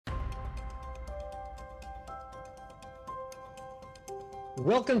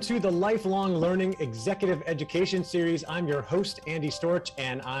Welcome to the Lifelong Learning Executive Education Series. I'm your host, Andy Storch,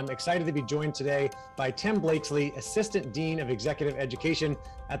 and I'm excited to be joined today by Tim Blakesly, Assistant Dean of Executive Education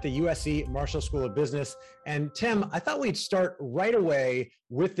at the USC Marshall School of Business. And Tim, I thought we'd start right away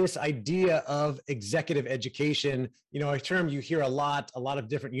with this idea of executive education. You know, a term you hear a lot of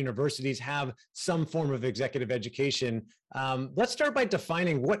different universities have some form of executive education. Let's start by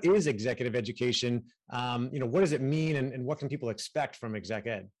defining what is executive education. What does it mean and what can people expect from exec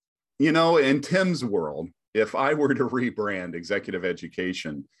ed? You know, in Tim's world, if I were to rebrand executive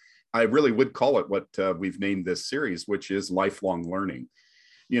education, I really would call it what we've named this series, which is lifelong learning.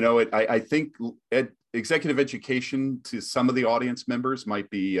 You know, I think executive education to some of the audience members might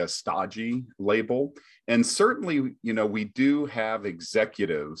be a stodgy label. And certainly, you know, we do have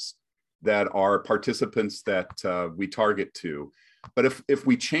executives that are participants that we target to. But if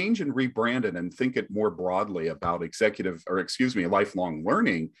we change and rebrand it and think it more broadly about lifelong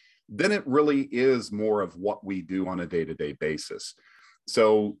learning, then it really is more of what we do on a day-to-day basis.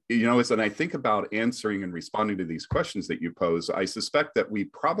 So, you know, as I think about answering and responding to these questions that you pose, I suspect that we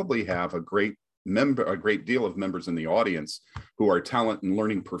probably have a great deal of members in the audience who are talent and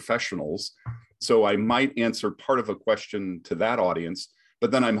learning professionals. So I might answer part of a question to that audience, but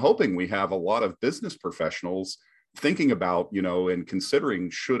then I'm hoping we have a lot of business professionals thinking about, you know, and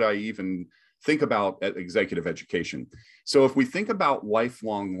considering, should I even think about executive education? So if we think about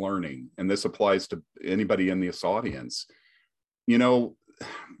lifelong learning, and this applies to anybody in this audience, you know,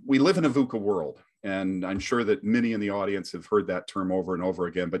 we live in a VUCA world, and I'm sure that many in the audience have heard that term over and over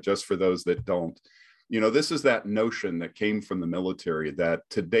again, but just for those that don't, you know, this is that notion that came from the military that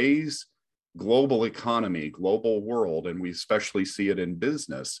today's global economy, global world, and we especially see it in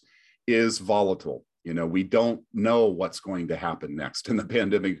business, is volatile. You know, we don't know what's going to happen next, and the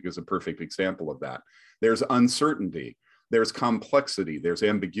pandemic is a perfect example of that. There's uncertainty, there's complexity, there's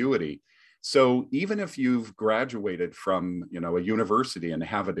ambiguity. So even if you've graduated from, you know, a university and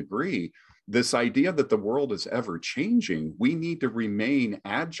have a degree, this idea that the world is ever changing, we need to remain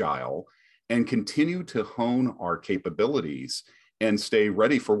agile and continue to hone our capabilities and stay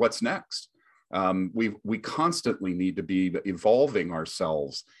ready for what's next. We constantly need to be evolving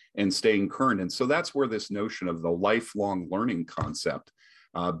ourselves and staying current. And so that's where this notion of the lifelong learning concept,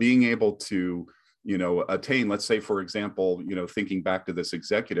 being able to, you know, attain, let's say, for example, you know, thinking back to this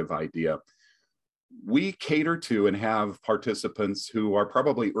executive idea, we cater to and have participants who are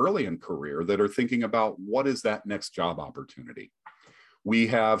probably early in career that are thinking about what is that next job opportunity. We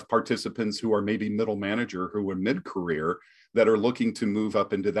have participants who are maybe middle manager who are mid-career that are looking to move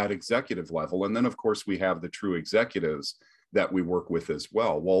up into that executive level. And then, of course, we have the true executives that we work with as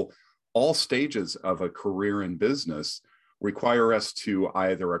well. Well, all stages of a career in business require us to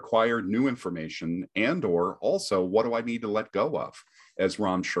either acquire new information and or also, what do I need to let go of, as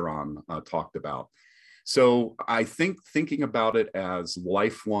Ram Charan talked about. So I think thinking about it as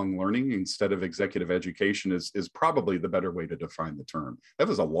lifelong learning instead of executive education is probably the better way to define the term. That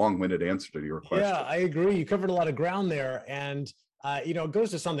was a long-winded answer to your question. Yeah, I agree. You covered a lot of ground there. And, it goes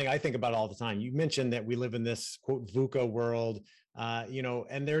to something I think about all the time. You mentioned that we live in this, quote, VUCA world,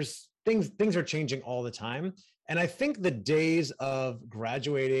 and there's things are changing all the time. And I think the days of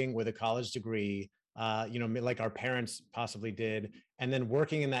graduating with a college degree, like our parents possibly did, and then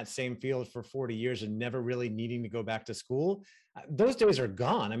working in that same field for 40 years and never really needing to go back to school, those days are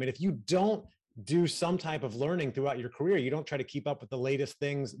gone. I mean, if you don't do some type of learning throughout your career, you don't try to keep up with the latest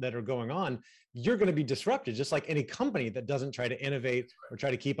things that are going on, you're going to be disrupted. Just like any company that doesn't try to innovate or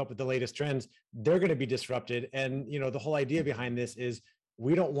try to keep up with the latest trends, they're going to be disrupted. And, you know, the whole idea behind this is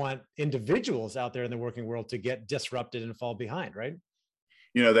we don't want individuals out there in the working world to get disrupted and fall behind, right?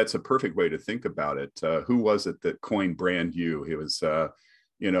 You know, that's a perfect way to think about it. Who was it that coined brand you? It was,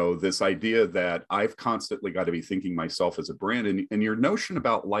 this idea that I've constantly got to be thinking myself as a brand. And your notion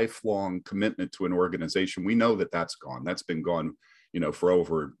about lifelong commitment to an organization, we know that that's gone. That's been gone, you know, for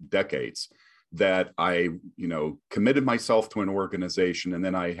over decades. That I, you know, committed myself to an organization and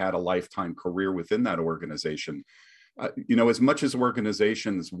then I had a lifetime career within that organization. As much as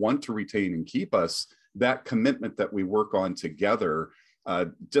organizations want to retain and keep us, that commitment that we work on together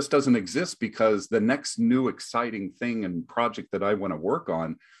just doesn't exist, because the next new exciting thing and project that I want to work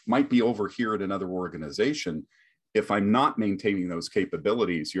on might be over here at another organization. If I'm not maintaining those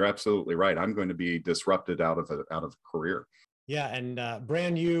capabilities, you're absolutely right. I'm going to be disrupted out of a career. Yeah, and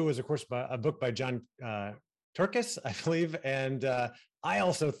Brand New is, of course, a book by John Turkis, I believe, and I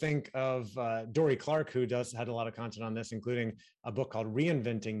also think of Dory Clark, who had a lot of content on this, including a book called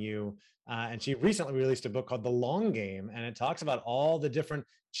Reinventing You. And she recently released a book called The Long Game, and it talks about all the different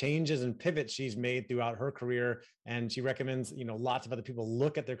changes and pivots she's made throughout her career. And she recommends, lots of other people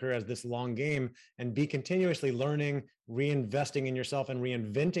look at their career as this long game and be continuously learning, reinvesting in yourself, and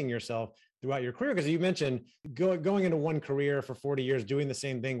reinventing yourself throughout your career. Because you mentioned going into one career for 40 years, doing the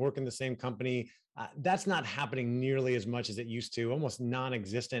same thing, working the same company, that's not happening nearly as much as it used to, almost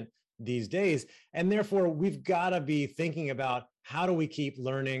non-existent these days. And therefore, we've got to be thinking about how do we keep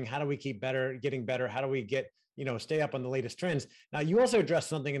learning? How do we keep getting better? How do we stay up on the latest trends? Now, you also addressed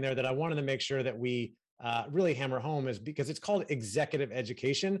something in there that I wanted to make sure that we really hammer home, is because it's called executive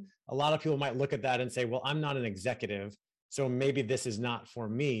education. A lot of people might look at that and say, well, I'm not an executive, so maybe this is not for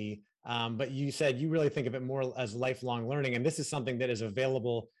me. But you said you really think of it more as lifelong learning. And this is something that is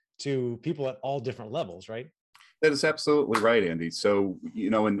available to people at all different levels, right? That is absolutely right, Andy. So,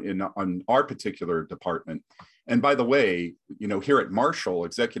 on our particular department, and by the way, here at Marshall,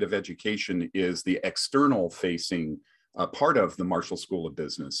 executive education is the external facing part of the Marshall School of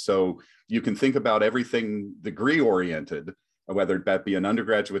Business. So you can think about everything degree oriented, whether that be an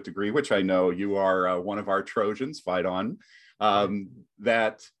undergraduate degree, which I know you are one of our Trojans, fight on,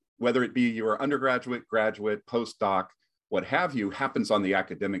 that whether it be your undergraduate, graduate, postdoc, what have you, happens on the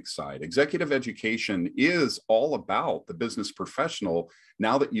academic side. Executive education is all about the business professional.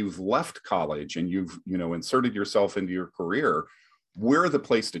 Now that you've left college and you've inserted yourself into your career, we're the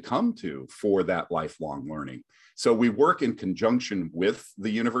place to come to for that lifelong learning. So we work in conjunction with the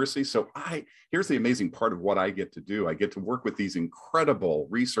university. So here's the amazing part of what I get to do. I get to work with these incredible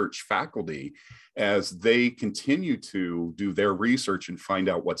research faculty as they continue to do their research and find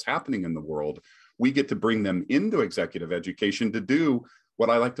out what's happening in the world. We get to bring them into executive education to do what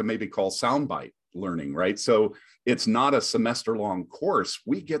I like to maybe call soundbite learning, right? So it's not a semester-long course.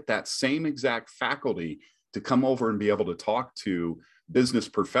 We get that same exact faculty to come over and be able to talk to business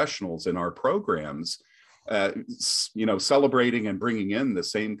professionals in our programs, celebrating and bringing in the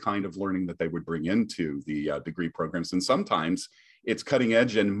same kind of learning that they would bring into the degree programs. And sometimes it's cutting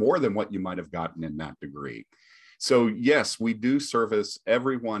edge and more than what you might have gotten in that degree. So yes, we do service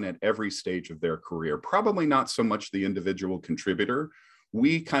everyone at every stage of their career, probably not so much the individual contributor.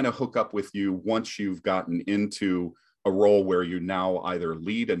 We kind of hook up with you once you've gotten into a role where you now either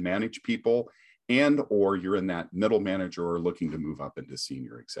lead and manage people or you're in that middle manager or looking to move up into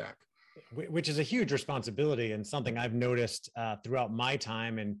senior exec. Which is a huge responsibility and something I've noticed throughout my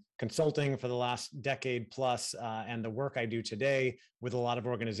time in consulting for the last decade plus and the work I do today with a lot of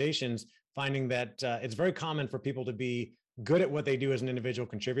organizations, finding that it's very common for people to be good at what they do as an individual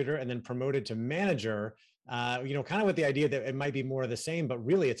contributor and then promoted to manager, kind of with the idea that it might be more of the same, but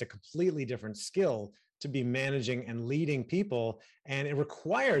really it's a completely different skill to be managing and leading people. And it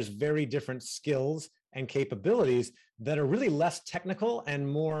requires very different skills and capabilities that are really less technical and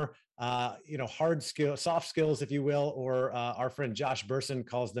more hard skills, soft skills, if you will, or our friend Josh Burson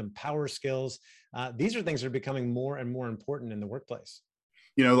calls them power skills. These are things that are becoming more and more important in the workplace.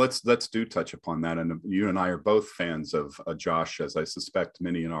 Let's do touch upon that. And you and I are both fans of Josh, as I suspect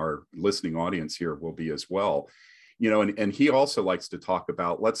many in our listening audience here will be as well. And he also likes to talk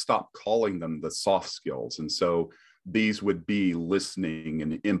about, let's stop calling them the soft skills. And so these would be listening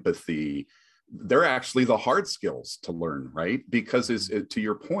and empathy. They're actually the hard skills to learn, right? Because to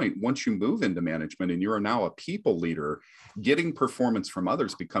your point, once you move into management and you're now a people leader, getting performance from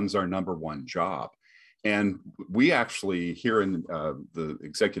others becomes our number one job. And we actually here in the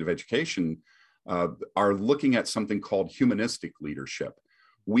executive education are looking at something called humanistic leadership.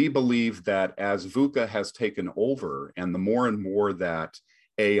 We believe that as VUCA has taken over and the more and more that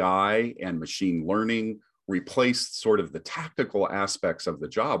AI and machine learning replace sort of the tactical aspects of the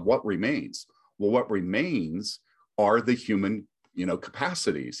job, what remains? Well, what remains are the human,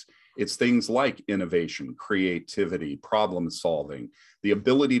 capacities. It's things like innovation, creativity, problem solving, the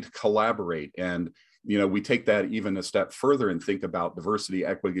ability to collaborate. And, we take that even a step further and think about diversity,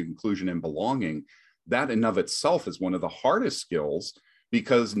 equity, inclusion, and belonging. That in of itself is one of the hardest skills,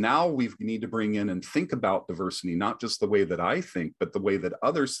 because now we need to bring in and think about diversity, not just the way that I think, but the way that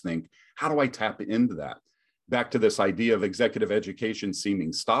others think. How do I tap into that? Back to this idea of executive education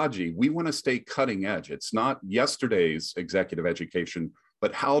seeming stodgy, we want to stay cutting edge. It's not yesterday's executive education,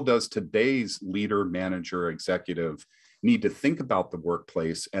 but how does today's leader, manager, executive need to think about the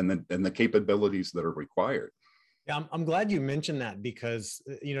workplace and the capabilities that are required? Yeah, I'm glad you mentioned that, because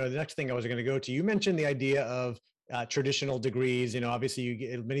the next thing I was going to go to, you mentioned the idea of traditional degrees.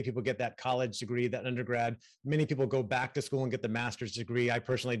 Obviously many people get that college degree, that undergrad. Many people go back to school and get the master's degree. I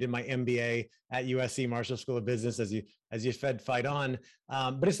personally did my MBA at USC Marshall School of Business, as you fight on.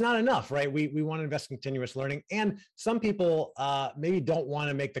 But it's not enough, right? We want to invest in continuous learning. And some people maybe don't want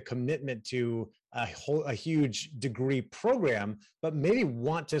to make the commitment to a huge degree program, but maybe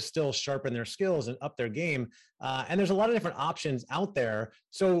want to still sharpen their skills and up their game. And there's a lot of different options out there.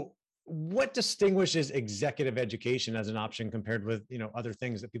 So what distinguishes executive education as an option compared with, other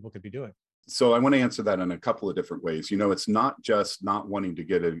things that people could be doing? So I want to answer that in a couple of different ways. It's not just not wanting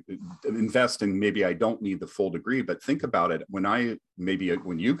to invest in, maybe I don't need the full degree, but think about it.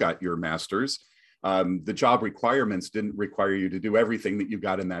 When you got your master's, the job requirements didn't require you to do everything that you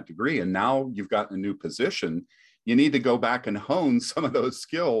got in that degree. And now you've got a new position. You need to go back and hone some of those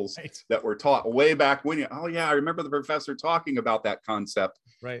skills that were taught way back when I remember the professor talking about that concept.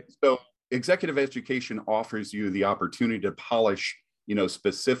 Right. So executive education offers you the opportunity to polish,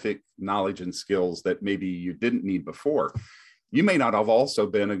 specific knowledge and skills that maybe you didn't need before. You may not have also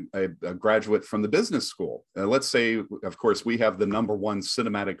been a graduate from the business school. Let's say, of course, we have the #1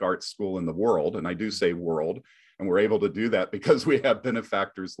 cinematic arts school in the world, and I do say world, and we're able to do that because we have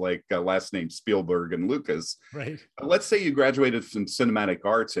benefactors like last name Spielberg and Lucas. Right. Let's say you graduated from cinematic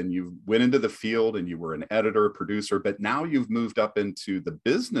arts and you went into the field and you were an editor, producer, but now you've moved up into the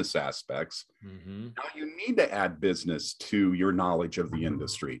business aspects. Mm-hmm. Now you need to add business to your knowledge of the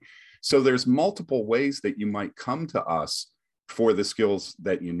industry. So there's multiple ways that you might come to us for the skills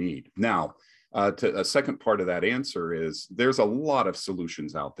that you need. Now, to a second part of that answer is there's a lot of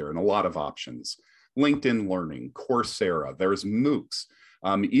solutions out there and a lot of options. LinkedIn Learning, Coursera, there's MOOCs.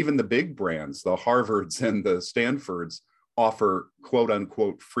 Even the big brands, the Harvards and the Stanfords, offer quote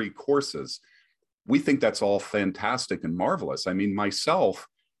unquote free courses. We think that's all fantastic and marvelous. I mean, myself,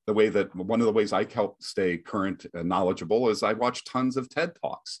 one of the ways I help stay current and knowledgeable is I watch tons of TED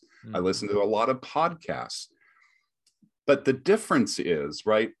Talks. Mm-hmm. I listen to a lot of podcasts. But the difference is,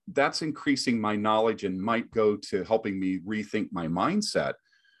 right, that's increasing my knowledge and might go to helping me rethink my mindset.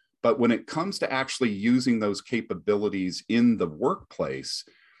 But when it comes to actually using those capabilities in the workplace,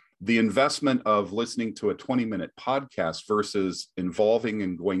 the investment of listening to a 20-minute podcast versus involving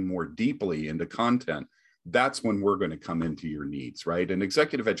and going more deeply into content, that's when we're going to come into your needs, right? An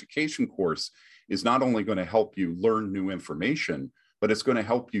executive education course is not only going to help you learn new information, but it's going to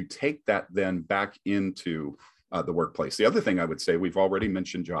help you take that then back into the workplace. The other thing I would say, we've already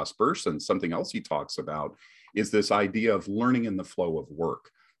mentioned Josh Bersin, something else he talks about is this idea of learning in the flow of work.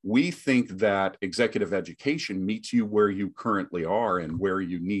 We think that executive education meets you where you currently are and where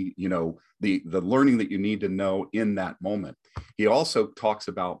you need, the learning that you need to know in that moment. He also talks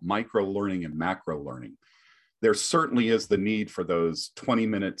about micro learning and macro learning. There certainly is the need for those 20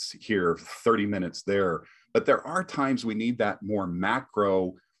 minutes here, 30 minutes there, but there are times we need that more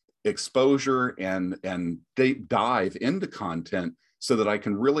macro exposure and deep dive into content so that I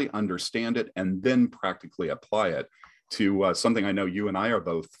can really understand it and then practically apply it to something I know you and I are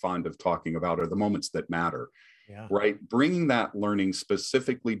both fond of talking about, are the moments that matter. Yeah. Right? Bringing that learning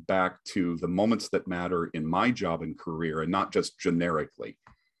specifically back to the moments that matter in my job and career and not just generically.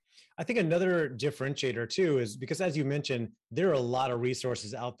 I think another differentiator too is because, as you mentioned, there are a lot of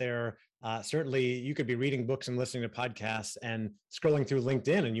resources out there. Certainly, you could be reading books and listening to podcasts and scrolling through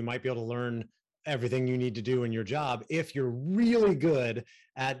LinkedIn, and you might be able to learn everything you need to do in your job if you're really good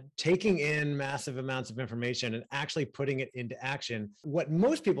at taking in massive amounts of information and actually putting it into action. What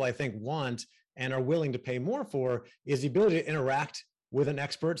most people, I think, want and are willing to pay more for is the ability to interact with an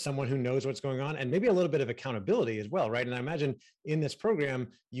expert, someone who knows what's going on, and maybe a little bit of accountability as well, right? And I imagine in this program,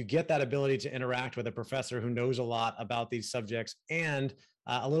 you get that ability to interact with a professor who knows a lot about these subjects and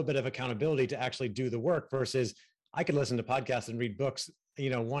a little bit of accountability to actually do the work versus I could listen to podcasts and read books,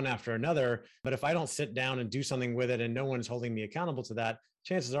 one after another. But if I don't sit down and do something with it and no one's holding me accountable to that,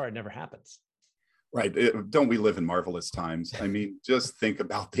 chances are it never happens. Right. Don't we live in marvelous times? I mean, just think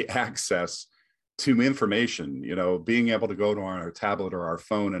about the access to information, being able to go to our tablet or our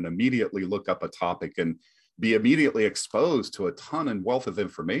phone and immediately look up a topic and be immediately exposed to a ton and wealth of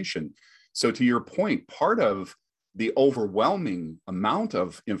information. So to your point, part of the overwhelming amount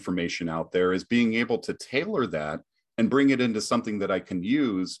of information out there is being able to tailor that and bring it into something that I can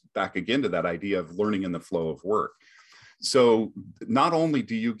use back again to that idea of learning in the flow of work. So not only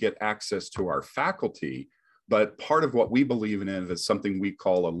do you get access to our faculty, but part of what we believe in is something we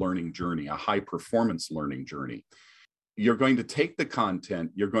call a learning journey, a high performance learning journey. You're going to take the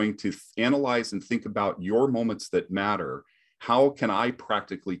content, you're going to analyze and think about your moments that matter. How can I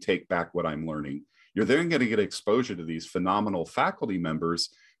practically take back what I'm learning? You're then going to get exposure to these phenomenal faculty members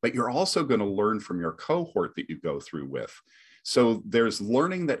but you're also going to learn from your cohort that you go through with. So there's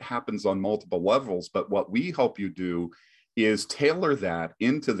learning that happens on multiple levels, but what we help you do is tailor that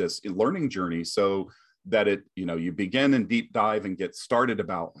into this learning journey so that you begin and deep dive and get started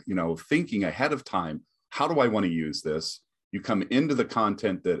about, thinking ahead of time, how do I want to use this? You come into the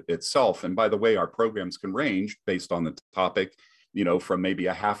content that itself. And by the way, our programs can range based on the topic, from maybe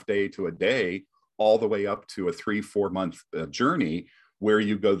a half day to a day, all the way up to a 3-4 month journey where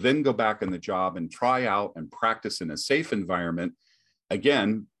you go back in the job and try out and practice in a safe environment.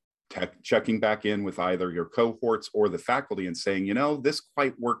 Again, checking back in with either your cohorts or the faculty and saying, this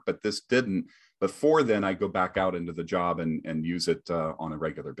quite worked, but this didn't. Before then, I go back out into the job and use it on a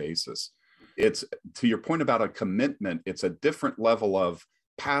regular basis. It's, to your point about a commitment, it's a different level of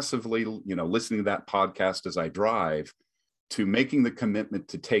passively, listening to that podcast as I drive, to making the commitment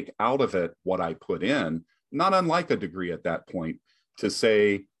to take out of it what I put in, not unlike a degree at that point, to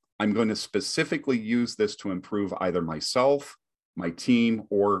say, I'm going to specifically use this to improve either myself, my team,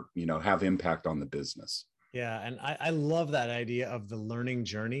 or, have impact on the business. Yeah. And I love that idea of the learning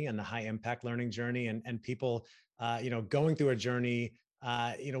journey and the high impact learning journey, and people, going through a journey,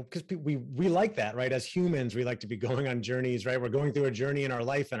 because we like that, right? As humans, we like to be going on journeys, right? We're going through a journey in our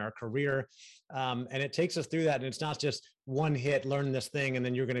life and our career. And it takes us through that. And it's not just one hit, learn this thing, and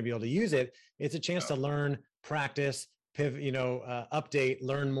then you're going to be able to use it. It's a chance to learn, practice, pivot, update,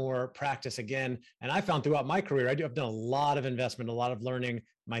 learn more, practice again. And I found throughout my career, I've done a lot of investment, a lot of learning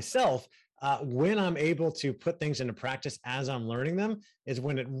myself. When I'm able to put things into practice as I'm learning them is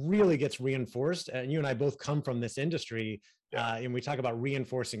when it really gets reinforced. And you and I both come from this industry, and we talk about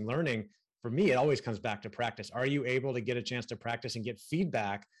reinforcing learning. For me, it always comes back to practice. Are you able to get a chance to practice and get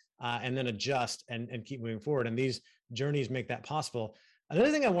feedback, and then adjust and keep moving forward? And these journeys make that possible. Another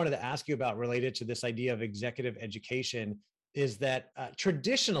thing I wanted to ask you about related to this idea of executive education is that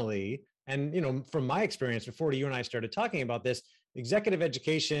traditionally, and from my experience before you and I started talking about this, executive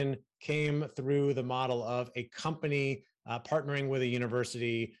education came through the model of a company partnering with a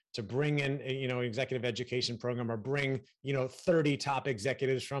university to bring in, an executive education program, or bring, 30 top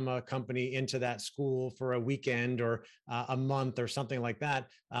executives from a company into that school for a weekend or a month or something like that.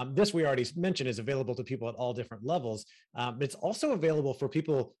 This, we already mentioned, is available to people at all different levels. But it's also available for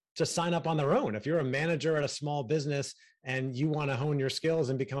people to sign up on their own. If you're a manager at a small business and you want to hone your skills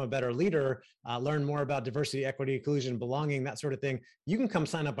and become a better leader, learn more about diversity, equity, inclusion, belonging, that sort of thing, you can come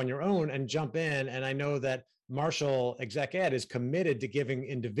sign up on your own and jump in. And I know that Marshall Exec Ed is committed to giving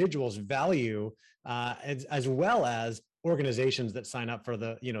individuals value, as well as organizations that sign up for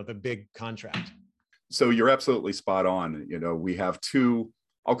the big contract. So you're absolutely spot on. We have two,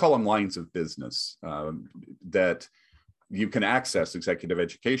 I'll call them lines of business, that you can access executive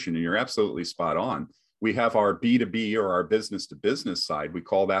education, and you're absolutely spot on. We have our B2B, or our business to business side. We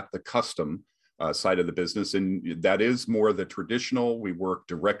call that the custom side of the business. And that is more the traditional. We work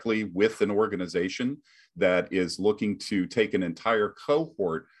directly with an organization that is looking to take an entire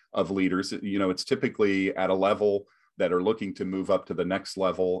cohort of leaders. It's typically at a level that are looking to move up to the next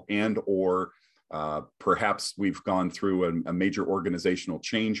level, or perhaps we've gone through a major organizational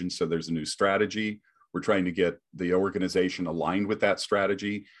change. And so there's a new strategy. We're trying to get the organization aligned with that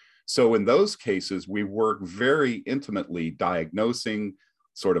strategy. So in those cases, we work very intimately diagnosing,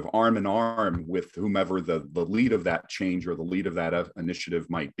 sort of arm in arm with whomever the lead of that change or the lead of that initiative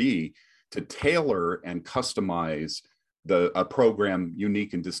might be, to tailor and customize a program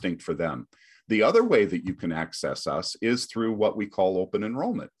unique and distinct for them. The other way that you can access us is through what we call open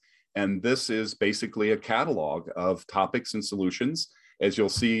enrollment. And this is basically a catalog of topics and solutions. As you'll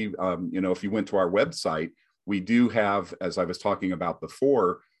see, if you went to our website, we do have, as I was talking about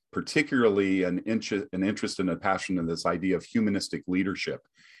before, particularly an interest and a passion in this idea of humanistic leadership.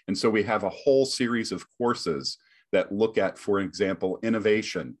 And so we have a whole series of courses that look at, for example,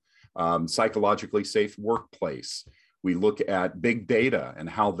 innovation, psychologically safe workplace. We look at big data and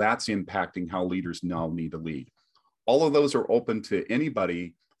how that's impacting how leaders now need to lead. All of those are open to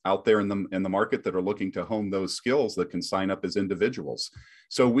anybody out there in the market that are looking to hone those skills, that can sign up as individuals.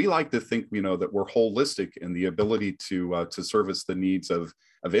 So we like to think, that we're holistic in the ability to service the needs of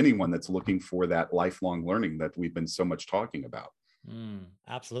anyone that's looking for that lifelong learning that we've been so much talking about.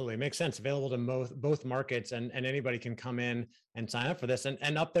 Absolutely. It makes sense. Available to both markets, and anybody can come in and sign up for this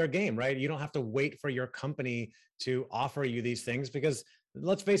and up their game, right? You don't have to wait for your company to offer you these things, because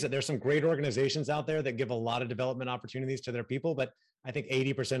let's face it, there's some great organizations out there that give a lot of development opportunities to their people, but I think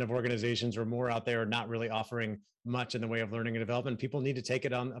 80% of organizations or more out there are not really offering much in the way of learning and development. People need to take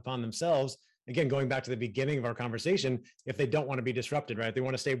it upon themselves again, going back to the beginning of our conversation, if they don't want to be disrupted, right? They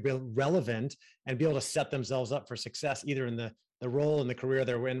want to stay relevant and be able to set themselves up for success, either in the role and the career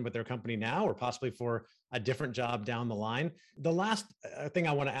they're in with their company now, or possibly for a different job down the line. The last thing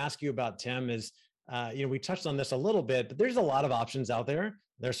I want to ask you about, Tim, is, we touched on this a little bit, but there's a lot of options out there.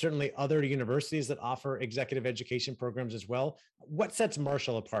 There's certainly other universities that offer executive education programs as well. What sets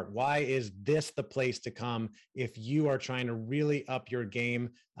Marshall apart? Why is this the place to come if you are trying to really up your game,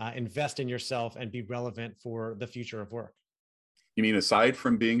 invest in yourself, and be relevant for the future of work? You mean aside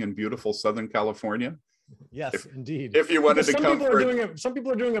from being in beautiful Southern California? Yes, indeed. If you wanted to come, some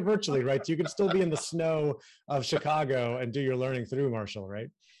people are doing it virtually, right? So you can still be in the snow of Chicago and do your learning through Marshall, right?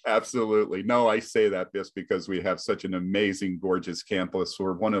 Absolutely. No, I say that just because we have such an amazing, gorgeous campus.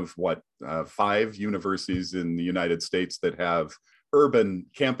 We're one of 5 universities in the United States that have urban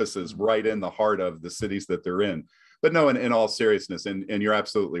campuses right in the heart of the cities that they're in. But no, in all seriousness, and you're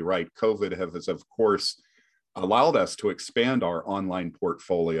absolutely right. COVID has, of course, allowed us to expand our online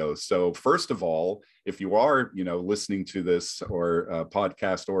portfolio. So first of all, if you are, listening to this or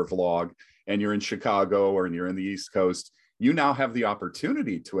podcast or vlog, and you're in Chicago or you're in the East Coast, you now have the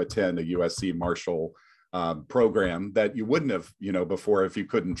opportunity to attend a USC Marshall program that you wouldn't have, before if you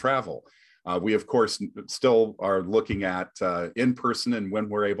couldn't travel. We, of course, still are looking at in-person, and when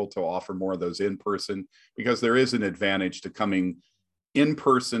we're able to offer more of those in-person, because there is an advantage to coming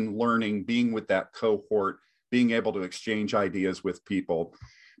in-person, learning, being with that cohort, being able to exchange ideas with people.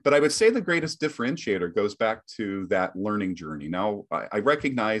 But I would say the greatest differentiator goes back to that learning journey. Now, I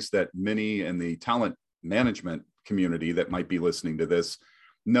recognize that many in the talent management community that might be listening to this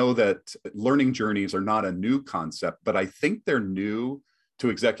know that learning journeys are not a new concept, but I think they're new to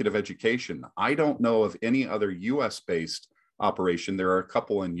executive education. I don't know of any other US-based operation. There are a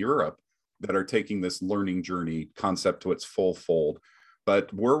couple in Europe that are taking this learning journey concept to its full fold,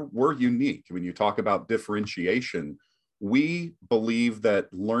 but we're unique. When you talk about differentiation, we believe that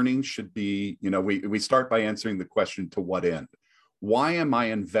learning should be, we start by answering the question, to what end? Why am I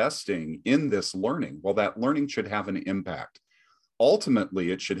investing in this learning? Well, that learning should have an impact.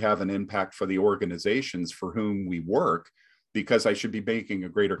 Ultimately, it should have an impact for the organizations for whom we work, because I should be making a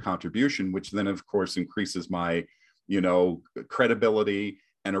greater contribution, which then, of course, increases my, credibility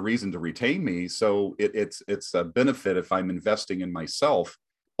and a reason to retain me. So it's a benefit if I'm investing in myself.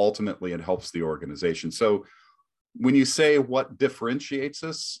 Ultimately, it helps the organization. So when you say what differentiates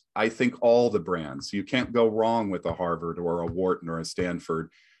us, I think all the brands. You can't go wrong with a Harvard or a Wharton or a Stanford.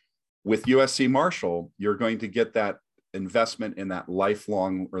 With USC Marshall, you're going to get that investment in that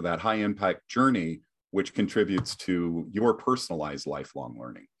lifelong or that high impact journey, which contributes to your personalized lifelong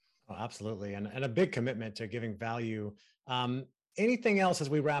learning. Oh, absolutely. And a big commitment to giving value. Anything else as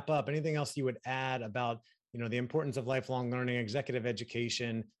we wrap up? Anything else you would add about the importance of lifelong learning, executive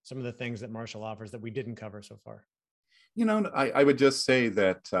education, some of the things that Marshall offers that we didn't cover so far? I would just say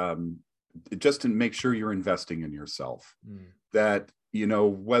that just to make sure you're investing in yourself, that,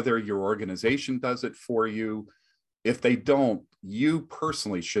 whether your organization does it for you, if they don't, you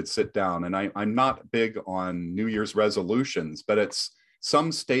personally should sit down. And I'm not big on New Year's resolutions, but it's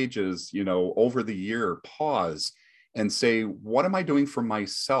some stages, over the year, pause and say, what am I doing for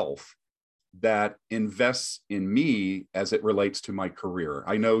myself that invests in me as it relates to my career?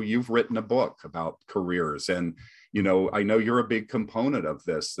 I know you've written a book about careers, and I know you're a big component of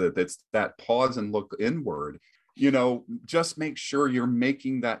this, that it's that pause and look inward. Just make sure you're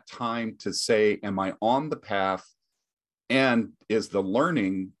making that time to say, am I on the path? And is the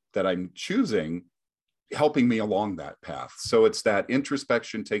learning that I'm choosing helping me along that path? So it's that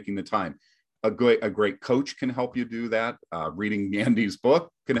introspection, taking the time. A great coach can help you do that. Reading Andy's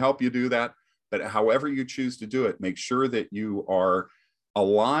book can help you do that. But however you choose to do it, make sure that you are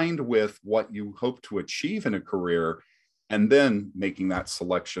aligned with what you hope to achieve in a career, and then making that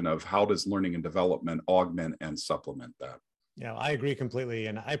selection of how does learning and development augment and supplement that. Yeah, I agree completely.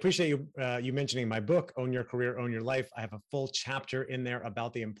 And I appreciate you mentioning my book, Own Your Career, Own Your Life. I have a full chapter in there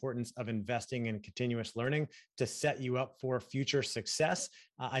about the importance of investing in continuous learning to set you up for future success.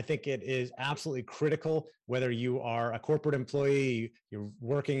 I think it is absolutely critical, whether you are a corporate employee, you're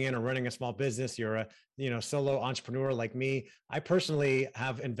working in or running a small business, you're a solo entrepreneur like me. I personally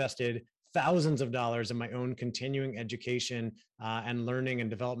have invested thousands of dollars in my own continuing education and learning and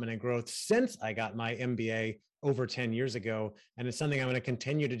development and growth since I got my MBA over 10 years ago. And it's something I'm going to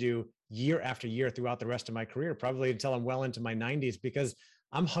continue to do year after year throughout the rest of my career, probably until I'm well into my 90s, because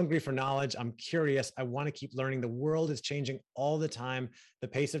I'm hungry for knowledge. I'm curious. I want to keep learning. The world is changing all the time. The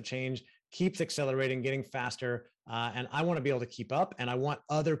pace of change keeps accelerating, getting faster. And I want to be able to keep up, and I want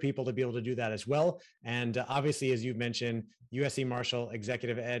other people to be able to do that as well. And obviously, as you've mentioned, USC Marshall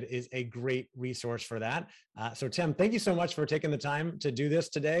Executive Ed is a great resource for that. So Tim, thank you so much for taking the time to do this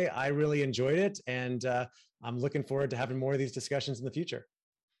today. I really enjoyed it, and I'm looking forward to having more of these discussions in the future.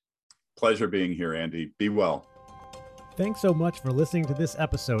 Pleasure being here, Andy. Be well. Thanks so much for listening to this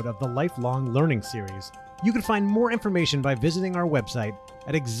episode of the Lifelong Learning Series. You can find more information by visiting our website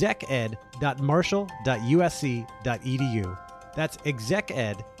at execed.marshall.usc.edu. That's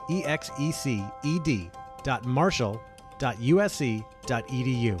execed,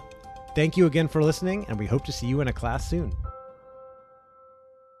 execed.marshall.usc.edu. Thank you again for listening, and we hope to see you in a class soon.